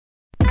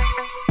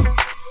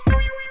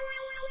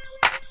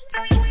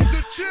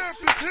The champ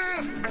is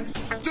here.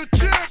 The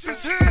champ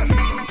is here.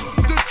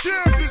 The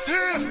champ is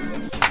here.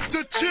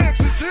 The champ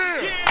is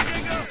here.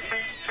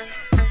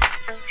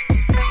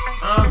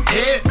 I'm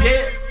here,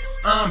 yeah.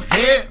 I'm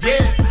here,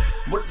 yeah.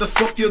 What the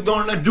fuck you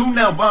gonna do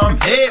now? I'm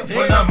here.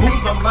 When I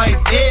move, I'm like,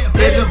 yeah.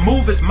 Baby,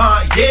 move is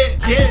my yeah.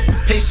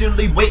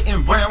 Patiently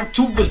waiting round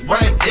two is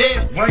right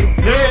there.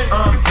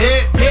 I'm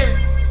here,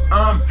 yeah.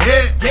 I'm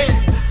here,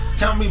 yeah.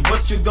 Tell me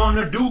what you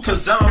gonna do,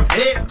 cause I'm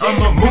here.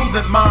 I'ma move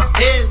in my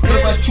ears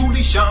till I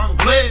truly shine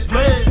glare.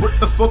 What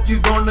the fuck you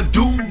gonna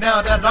do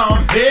now that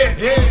I'm here?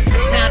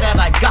 Now that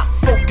I got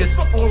focus,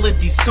 all of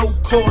these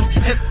so-called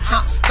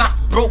hip-hop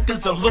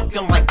stockbrokers are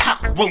looking like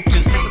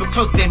cockroaches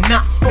because they're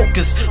not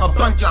focused. A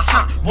bunch of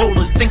hot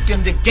rollers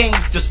thinking the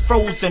game's just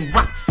frozen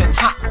rocks and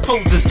hot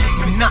poses.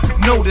 You not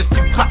notice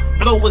you clock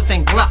blowers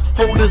and Glock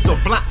holders or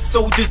black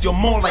soldiers. You're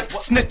more like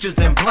snitches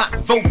and black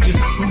vultures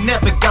who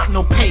never got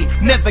no pay,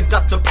 never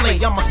got to play.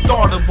 I'm a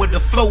starter with a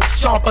flow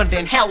sharper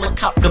than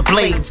helicopter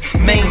blades.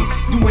 Man,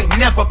 you ain't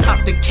never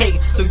popped the K,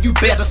 so you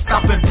better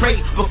stop and pray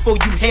before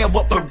you hear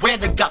what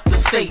Beretta got to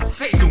say.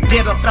 So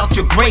get up out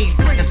your grave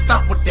and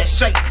stop with that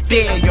shit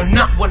there. You're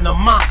not one of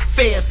my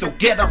fares, so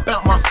get up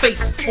out my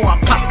face before I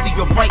pop to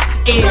your right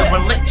ear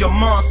and let your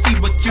mom see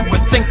what you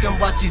were thinking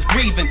while she's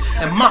grieving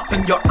and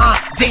mopping your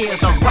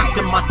ideas. I'm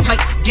rocking my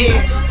tight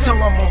gear till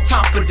I'm on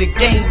top of the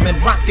game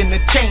and rocking the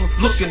chain,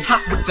 looking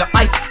hot with the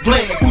ice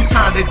glare. Who's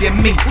hotter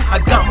than me? I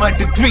got my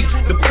degree,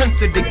 the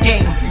prince of the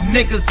game. You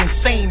niggas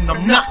insane,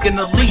 I'm not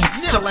gonna leave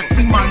till I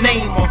see my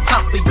name on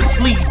top of your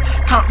sleeve.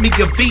 Cop me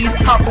your V's,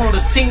 hop on the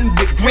scene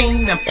with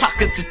green and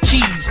pockets of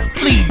cheese,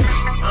 please.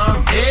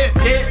 I'm here,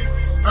 yeah.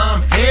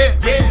 I'm here,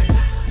 yeah.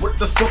 What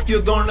the fuck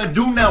you gonna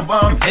do now?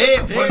 I'm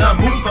here. When I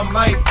move, I'm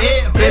like,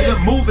 yeah. Baby,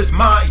 move is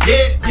my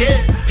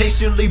yeah.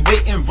 Patiently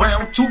waiting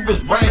round two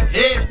is right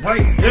here.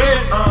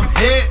 I'm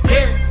here,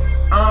 yeah.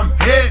 I'm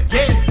here,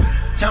 yeah.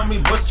 Tell me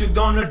what you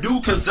gonna do,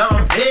 cause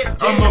I'm here.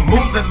 I'ma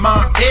move in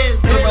my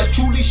ears till I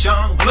truly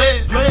shine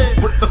glare.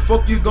 What the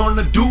fuck you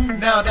gonna do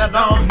now that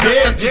I'm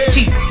here? Cut your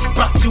teeth,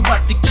 box you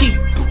out the key.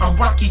 I'm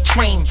Rocky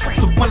trained,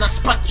 so when I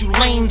spot you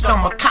lames,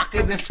 I'ma cock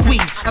it and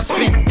squeeze. I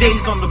spend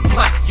days on the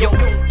block, yo,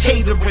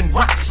 catering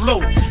rock slow.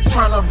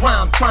 Tryna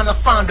rhyme, tryna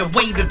find a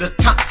way to the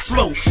top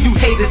slow. You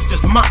haters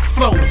just mock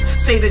flows,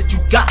 say that you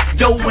got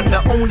dough and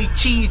the only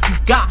cheese you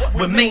got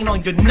remain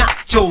on your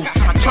nachos.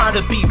 I try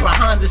to be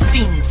behind the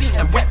scenes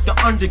and rap the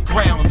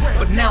underground,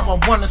 but now I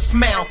wanna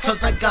smile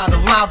cause I got a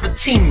lava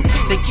team.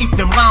 They keep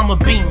them llama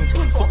beans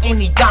for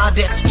any guy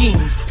that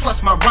schemes.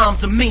 Plus my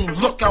rhymes are mean,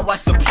 look how I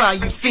supply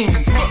you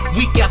fiends.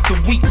 Week after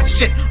week,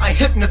 shit, I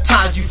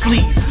hypnotize you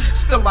fleas.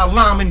 Still I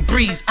lime and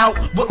breeze out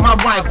with my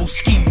rival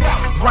skis.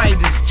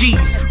 Riders,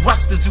 G's,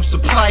 rusters who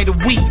supply the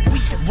weed.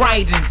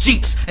 Riding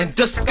Jeeps and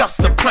discuss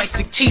the price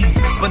of keys.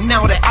 But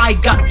now that I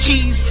got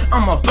cheese,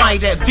 I'ma buy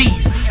that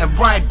V's and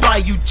ride by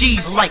you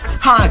G's like,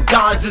 hi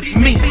guys, it's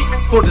me.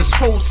 For this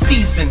whole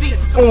season,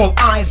 all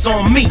eyes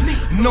on me.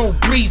 No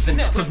breezing,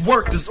 cause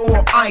work is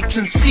all I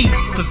can see.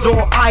 Cause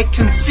all I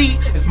can see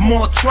is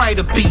more try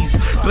to bees.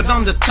 But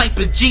I'm the type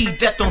of G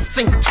that don't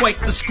think twice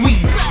to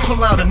squeeze.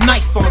 Pull out a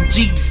knife on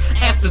G's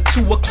after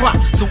 2 o'clock.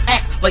 So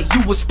act like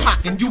you was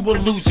pockin', you will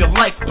lose your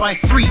life by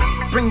 3.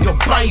 Bring your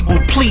Bible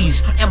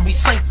please and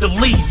recite the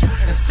leaves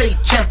and say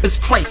champ is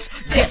Christ.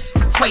 Yes,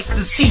 Christ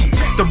is he,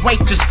 the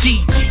righteous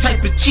G.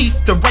 Type of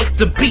chief to write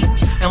the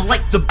beats and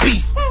like the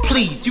beef.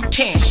 Please, you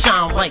can't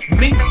shine like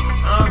me.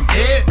 I'm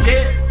here,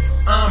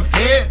 yeah. I'm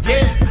here,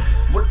 yeah.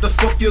 What the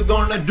fuck you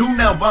gonna do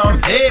now?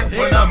 I'm here.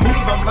 When I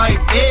move, I'm like,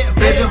 yeah.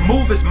 Baby,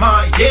 move is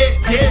my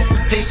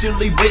yeah.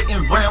 Patiently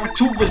waiting round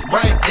two is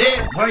right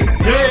there.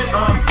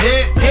 I'm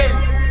here,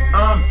 yeah.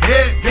 I'm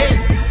here,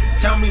 yeah.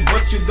 Tell me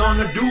what you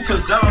gonna do,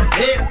 cause I'm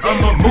here.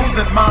 I'ma move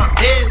in my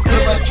ears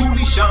till I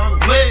truly shine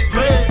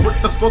glare.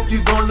 What the fuck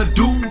you gonna do